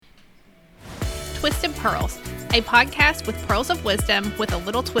Twisted Pearls, a podcast with pearls of wisdom with a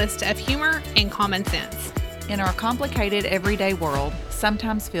little twist of humor and common sense. In our complicated everyday world,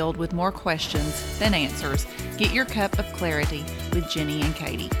 sometimes filled with more questions than answers, get your cup of clarity with Jenny and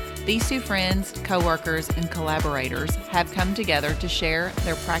Katie. These two friends, co-workers, and collaborators have come together to share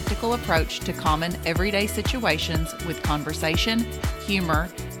their practical approach to common everyday situations with conversation, humor,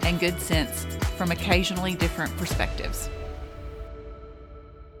 and good sense from occasionally different perspectives.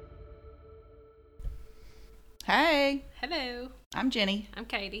 Hey, Hello, I'm Jenny, I'm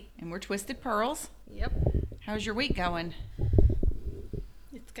Katie. and we're Twisted Pearls. Yep, How's your week going?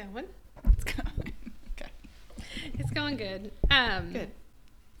 it's going. It's going. Okay. It's going good. Good.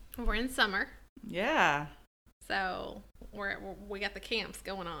 We're in summer, Yeah. so we got the camps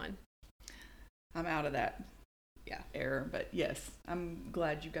going on. I'm out of that era, but yes, I'm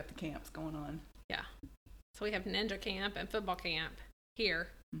glad you got the camps going on. Yeah. So we have ninja camp and football camp here.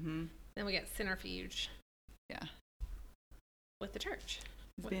 Mm-hmm. Then we got centrifuge. Yeah. With the church.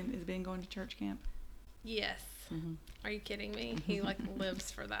 Is Ben going to church camp? Yes. Mm-hmm. Are you kidding me? He lives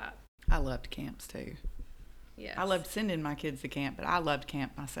for that. I loved camps too. Yes. I loved sending my kids to camp, but I loved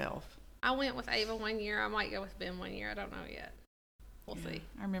camp myself. I went with Ava one year. I might go with Ben one year. I don't know yet. We'll see.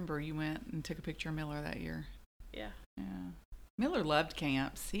 I remember you went and took a picture of Miller that year. Yeah. Yeah. Miller loved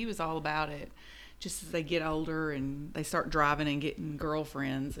camps. He was all about it. Just as they get older and they start driving and getting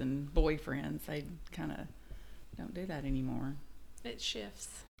girlfriends and boyfriends, they kind of don't do that anymore. It shifts.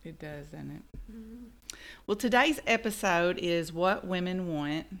 It does, doesn't it? Mm-hmm. Well, today's episode is What Women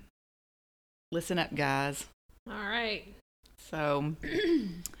Want. Listen up, guys. All right. So,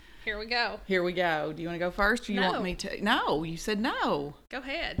 Here we go. here we go. Do you want to go first, or you No. want me to? No, you said no. Go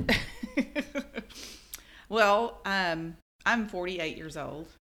ahead. Well, I'm 48 years old,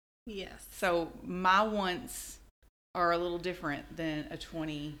 Yes. so my wants are a little different than a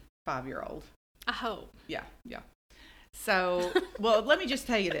 25-year-old. I hope. Yeah. So, well, let me just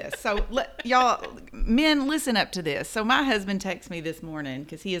tell you this. So, y'all, men, listen up to this. So, my husband texted me this morning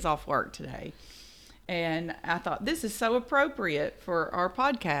because he is off work today. And I thought, this is so appropriate for our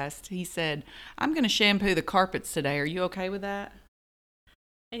podcast. He said, I'm going to shampoo the carpets today. Are you okay with that?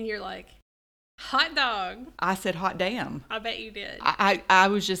 And you're like, hot dog. I said, hot damn. I bet you did. I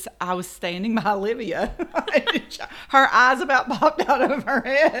was standing by Olivia. Her eyes about popped out of her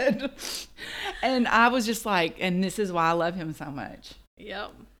head. And I was just like, and this is why I love him so much.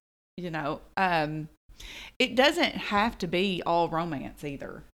 Yep. You know, it doesn't have to be all romance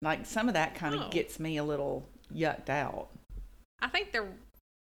either. Like some of that kind of No. gets me a little yucked out. I think the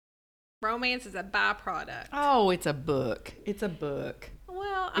romance is a byproduct. Oh, it's a book. It's a book.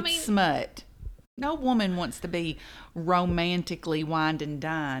 Well, It's smut. No woman wants to be romantically wined and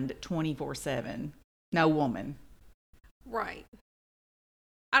dined 24/7. No woman. right.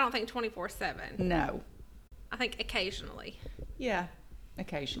 I don't think 24/7. No. I think occasionally. Yeah,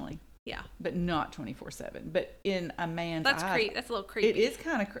 occasionally, Yeah. but not 24/7. But in a man's That's eyes, That's a little creepy. it is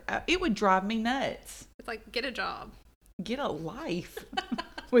kind of. It would drive me nuts. It's like, get a job. Get a life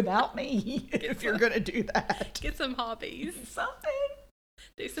without me if you're gonna do that. Get some hobbies. Something.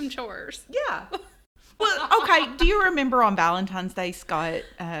 Do some chores. Yeah. Well, okay. Do you remember on Valentine's Day, Scott,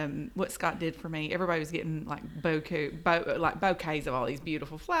 what Scott did for me? Everybody was getting like bouquets of all these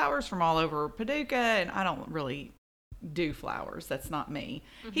beautiful flowers from all over Paducah, and I don't really do flowers. That's not me.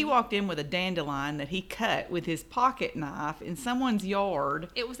 Mm-hmm. He walked in with a dandelion that he cut with his pocket knife in someone's yard.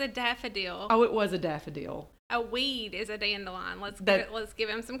 It was a daffodil. Oh, it was a daffodil. A weed is a dandelion. Let's give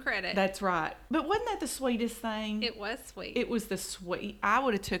him some credit. That's right. But wasn't that the sweetest thing? It was sweet. It was the sweet. I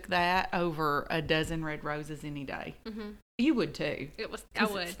would have took that over a dozen red roses any day. Mm-hmm. You would too. It was. I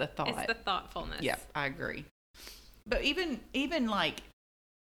 'Cause would. It's the thought. It's the thoughtfulness. Yeah, I agree. But even like,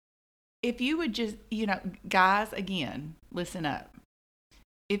 if you would just, guys, again, listen up.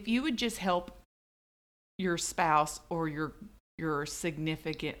 If you would just help your spouse or your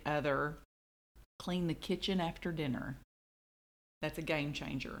significant other clean the kitchen after dinner, that's a game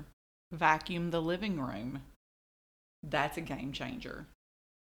changer. Vacuum the living room, that's a game changer.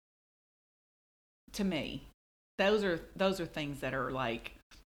 To me, those are things that are like,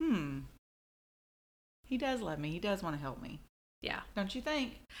 he does love me. He does want to help me. Yeah. Don't you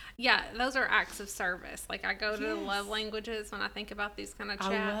think? Yeah, those are acts of service. Like, I go to the Yes. love languages when I think about these kind of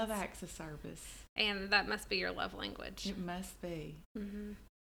chats. I love acts of service. And that must be your love language. It must be. Mm-hmm.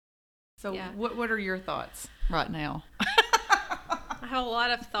 So Yeah. what are your thoughts right now? I have a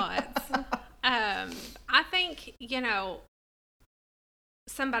lot of thoughts. I think,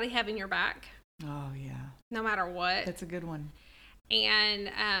 somebody having your back, Oh, yeah. no matter what. That's a good one.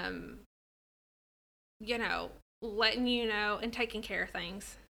 And, letting you know and taking care of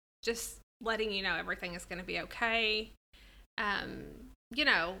things. Just letting you know everything is going to be okay. You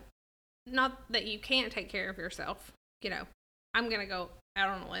know, not that you can't take care of yourself. You know, I'm going to go out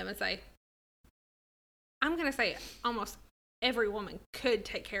on a limb and say, I'm going to say almost every woman could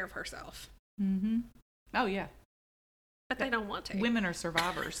take care of herself. Mm-hmm. Oh, yeah. But they don't want to. Women are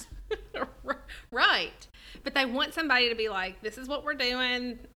survivors. Right. But they want somebody to be like, this is what we're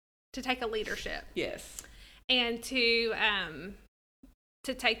doing, to take a leadership. Yes. And to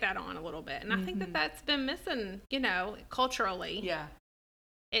take that on a little bit. And I think that that's been missing, you know, culturally. Yeah.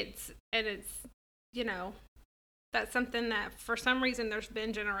 It's, you know, that's something that for some reason there's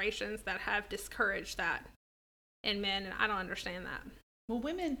been generations that have discouraged that in men. And I don't understand that. Well,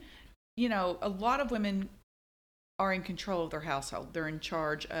 women, you know, a lot of women are in control of their household. They're in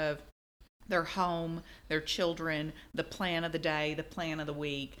charge of their home, their children, the plan of the day, the plan of the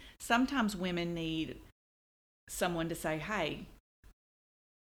week. Sometimes women need someone to say, hey,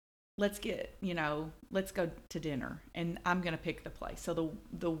 let's go to dinner and I'm going to pick the place. So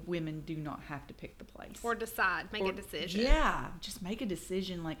the women do not have to pick the place. Or decide, make a decision. Yeah, just make a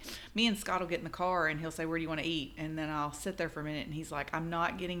decision. Like me and Scott will get in the car and he'll say, where do you want to eat? And then I'll sit there for a minute and he's like, I'm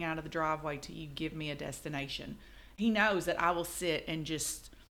not getting out of the driveway till you give me a destination. He knows that I will sit and just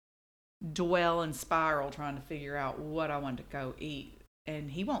dwell and spiral trying to figure out what I want to go eat.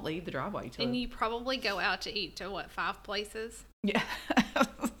 And he won't leave the driveway till... And you probably go out to eat to, 5 places? Yeah.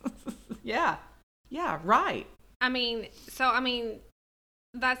 Yeah, right. I mean,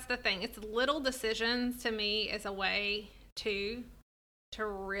 that's the thing. It's little decisions to me as a way to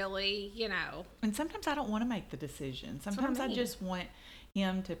really, you know. And sometimes I don't want to make the decision. Sometimes I just want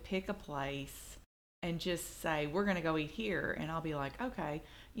him to pick a place and just say, we're going to go eat here. And I'll be like, okay.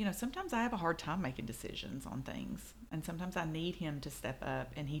 You know, sometimes I have a hard time making decisions on things. And sometimes I need him to step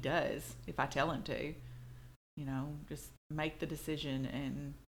up. And he does, if I tell him to. You know, just make the decision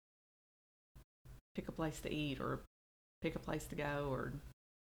and pick a place to eat or pick a place to go or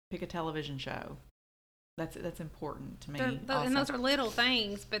pick a television show. That's important to me. And those are little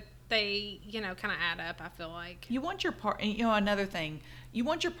things, but they, you know, kind of add up, I feel like. You want your another thing, you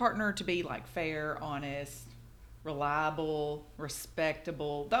want your partner to be like fair, honest, reliable,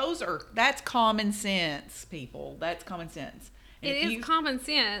 respectable. That's common sense, people. That's common sense. And it is common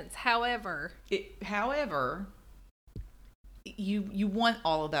sense, however, you want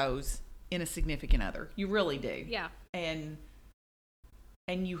all of those in a significant other. You really do. Yeah. And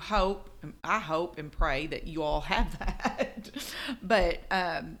you I hope and pray that you all have that. But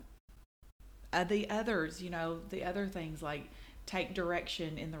the others, you know, the other things like take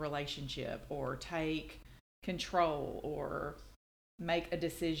direction in the relationship or take control or make a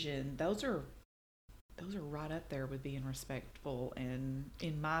decision, those are right up there with being respectful, and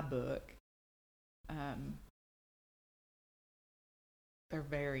in my book they're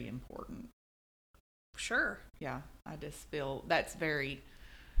very important. Sure. Yeah, I just feel that's very,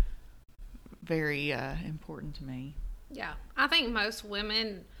 very important to me. Yeah, I think most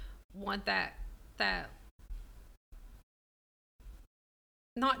women want that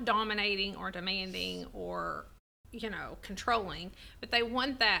not dominating or demanding or, you know, controlling, but they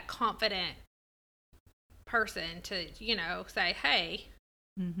want that confident person to, you know, say, hey,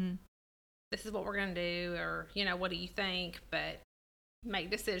 this is what we're going to do, or, you know, what do you think? But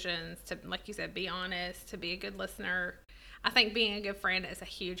make decisions, to, like you said, be honest, to be a good listener. I think being a good friend is a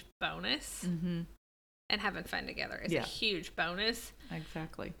huge bonus, and having fun together is a huge bonus.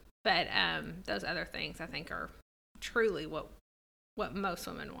 Exactly. But those other things, I think, are truly what most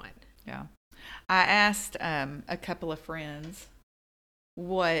women want. Yeah. I asked a couple of friends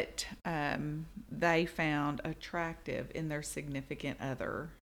what they found attractive in their significant other.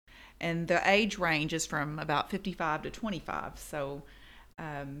 And the age range is from about 55 to 25. So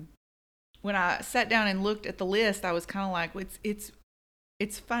when I sat down and looked at the list, I was kind of like,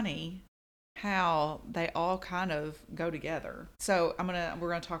 it's funny how they all kind of go together. So we're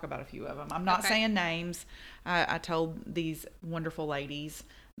gonna talk about a few of them. I'm not saying names. I told these wonderful ladies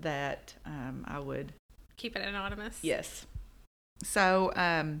that I would keep it anonymous. Yes. So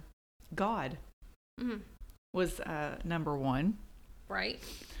God was number one. Right.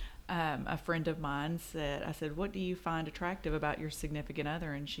 A friend of mine said, I said, what do you find attractive about your significant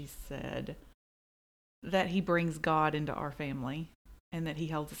other? And she said that he brings God into our family and that he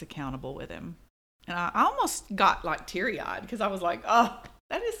holds us accountable with him. And I almost got like teary-eyed because I was like, oh,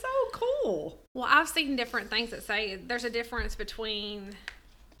 that is so cool. Well, I've seen different things that say there's a difference between,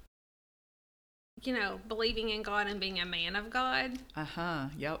 you know, believing in God and being a man of God.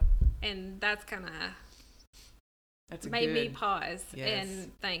 Yep. And that's kind of... That's made me pause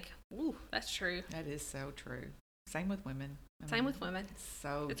and think, ooh, that's true. That is so true. Same with women. Same with women.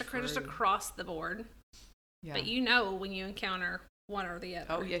 So it's true. just across the board. Yeah. But you know when you encounter one or the other.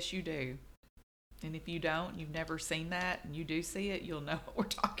 Oh, yes, you do. And if you don't, you've never seen that, and you do see it, you'll know what we're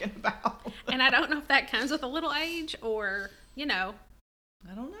talking about. And I don't know if that comes with a little age or, I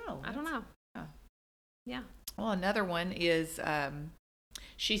don't know. I don't know. Yeah. Well, another one is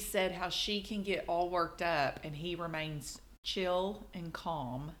she said how she can get all worked up and he remains chill and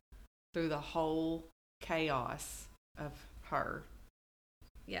calm through the whole chaos of her.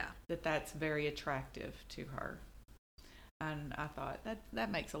 Yeah. That's very attractive to her. And I thought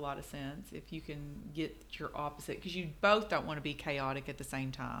that makes a lot of sense if you can get your opposite, because you both don't want to be chaotic at the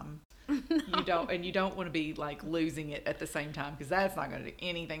same time. No. You don't want to be like losing it at the same time, because that's not going to do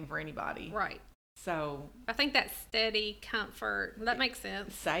anything for anybody. Right. So I think that steady comfort, that makes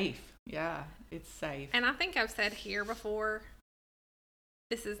sense. Safe. Yeah, it's safe. And I think I've said here before,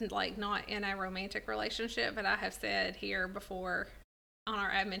 this is like not in a romantic relationship, but I have said here before on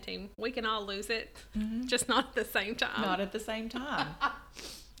our admin team, we can all lose it, just not at the same time. Not at the same time.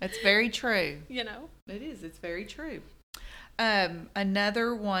 That's very true. It is. It's very true.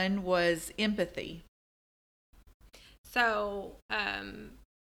 Another one was empathy. So,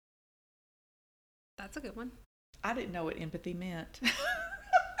 that's a good one. I didn't know what empathy meant.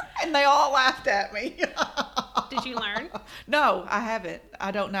 And they all laughed at me. Did you learn? No, I haven't. I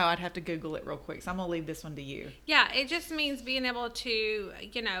don't know. I'd have to Google it real quick. So I'm going to leave this one to you. Yeah, it just means being able to,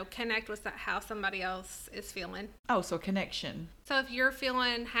 connect with how somebody else is feeling. Oh, so connection. So if you're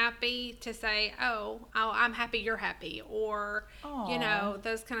feeling happy, to say, oh, I'm happy you're happy. Or,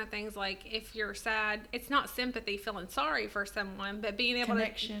 those kind of things. Like if you're sad, it's not sympathy, feeling sorry for someone, but being able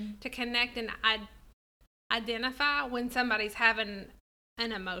to connect and identify when somebody's having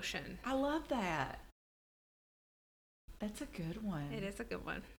an emotion. I love that. That's a good one. It is a good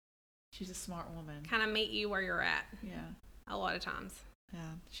one. She's a smart woman. Kind of meet you where you're at. Yeah. A lot of times. Yeah,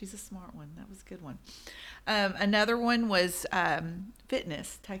 she's a smart one. That was a good one. Another one was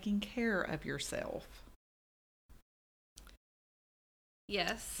fitness, taking care of yourself.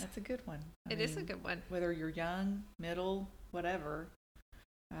 Yes. That's a good one. It is a good one. Whether you're young, middle, whatever,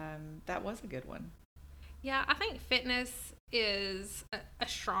 that was a good one. Yeah, I think fitness is a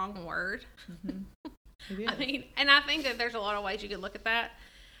strong word. Mm-hmm. It is. And I think that there's a lot of ways you could look at that.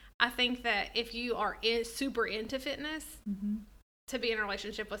 I think that if you are super into fitness, to be in a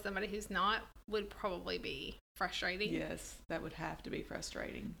relationship with somebody who's not would probably be frustrating. Yes, that would have to be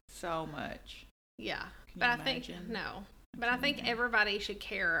frustrating. So much. Yeah. But I think, no. But I think everybody should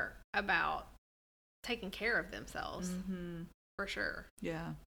care about taking care of themselves. Mm-hmm. For sure.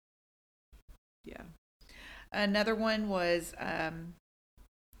 Yeah. Yeah. Another one was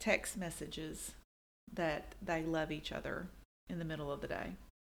text messages that they love each other in the middle of the day.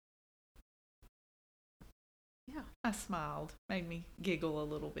 Yeah. I smiled. Made me giggle a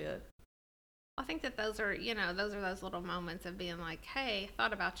little bit. I think that those are those little moments of being like, hey,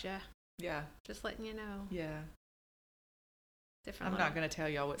 thought about you. Yeah. Just letting you know. Yeah. Different. I'm not going to tell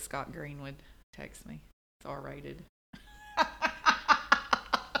y'all what Scott Green would text me. It's R-rated.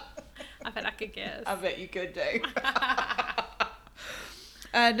 I bet I could guess. I bet you could too.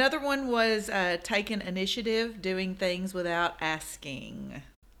 Another one was taking initiative, doing things without asking.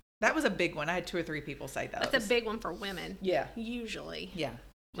 That was a big one. I had 2 or 3 people say those. That's a big one for women. Yeah. Usually. Yeah.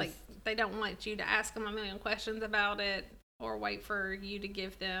 Like they don't want you to ask them a million questions about it or wait for you to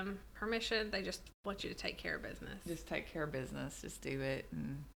give them permission. They just want you to take care of business. Just take care of business. Just do it.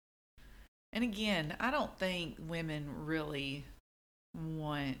 And again, I don't think women really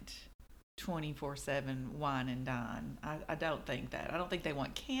want 24/7 wine and dine. I don't think that. I don't think they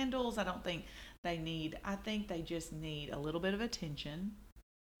want candles. I think they just need a little bit of attention.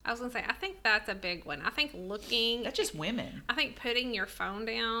 I was going to say, I think that's a big one. I think That's just women. I think putting your phone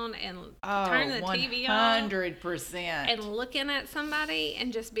down and turning the TV 100%. and looking at somebody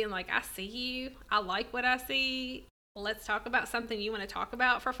and just being like, I see you. I like what I see. Let's talk about something you want to talk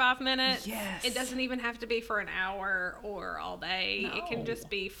about for 5 minutes. Yes. It doesn't even have to be for an hour or all day. No. It can just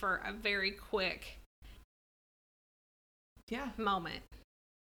be for a very quick moment.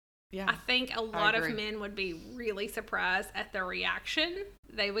 Yeah. I think a lot of men would be really surprised at the reaction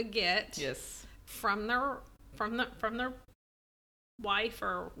they would get from their wife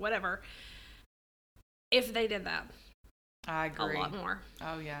or whatever if they did that. I agree. A lot more.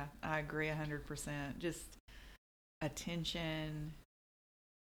 Oh yeah, I agree 100%. Just attention,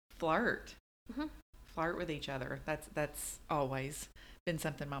 flirt with each other. That's always been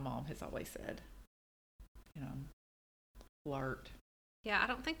something my mom has always said. Flirt. Yeah, I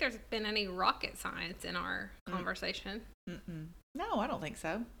don't think there's been any rocket science in our conversation. No, I don't think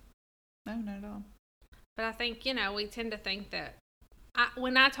so. No, not at all. But I think, we tend to think that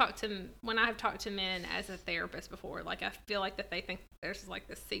when I have talked to men as a therapist before, like, I feel like that they think there's like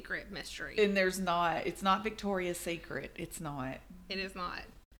this secret mystery. And there's not. It's not Victoria's Secret. It's not. It is not.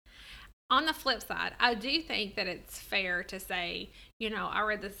 On the flip side, I do think that it's fair to say, I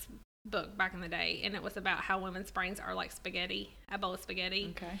read this book back in the day, and it was about how women's brains are like spaghetti, a bowl of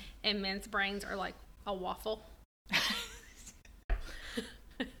spaghetti, Okay. and men's brains are like a waffle.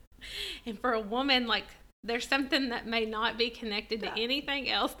 And for a woman, like, there's something that may not be connected to anything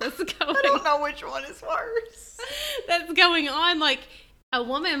else that's going on. I don't know which one is worse. That's going on. Like, a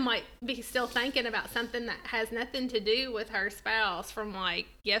woman might be still thinking about something that has nothing to do with her spouse from, like,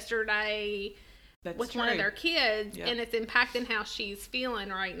 yesterday with one of their kids. Yep. And it's impacting how she's feeling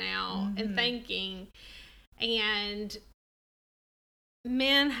right now and thinking. And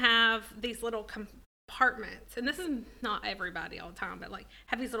men have these little compartments, and this is not everybody all the time, but like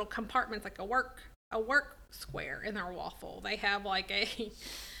have these little compartments, like a work square in their waffle. They have like a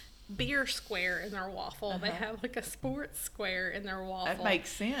beer square in their waffle. They have like a sports square in their waffle. That makes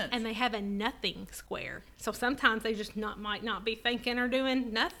sense. And they have a nothing square. So sometimes they just might not be thinking or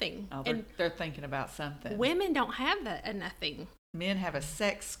doing nothing. Oh, they're thinking about something. Women don't have a nothing. Men have a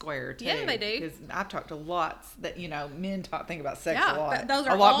sex square too. Yeah, they do. Because I've talked to lots that men think about sex a lot. Those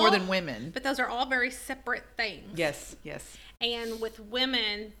are a lot more than women. But those are all very separate things. Yes. And with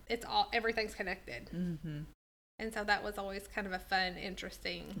women, everything's connected. Mm-hmm. And so that was always kind of a fun,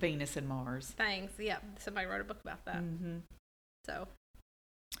 interesting Venus and Mars things. Yeah, somebody wrote a book about that. Mm-hmm. So,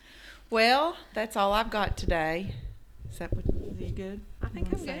 well, that's all I've got today. Is you good? I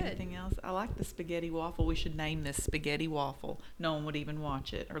think I'm good. Anything else? I like the spaghetti waffle. We should name this spaghetti waffle. No one would even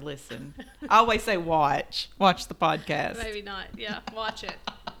watch it or listen. I always say watch the podcast. Maybe not. Yeah, watch it.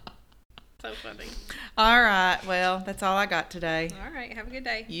 So funny. All right. Well, that's all I got today. All right. Have a good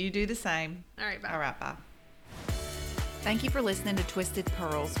day. You do the same. All right. Bye. All right. Bye. Thank you for listening to Twisted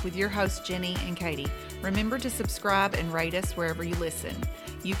Pearls with your hosts, Jenny and Katie. Remember to subscribe and rate us wherever you listen.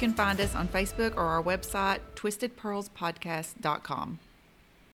 You can find us on Facebook or our website, twistedpearlspodcast.com.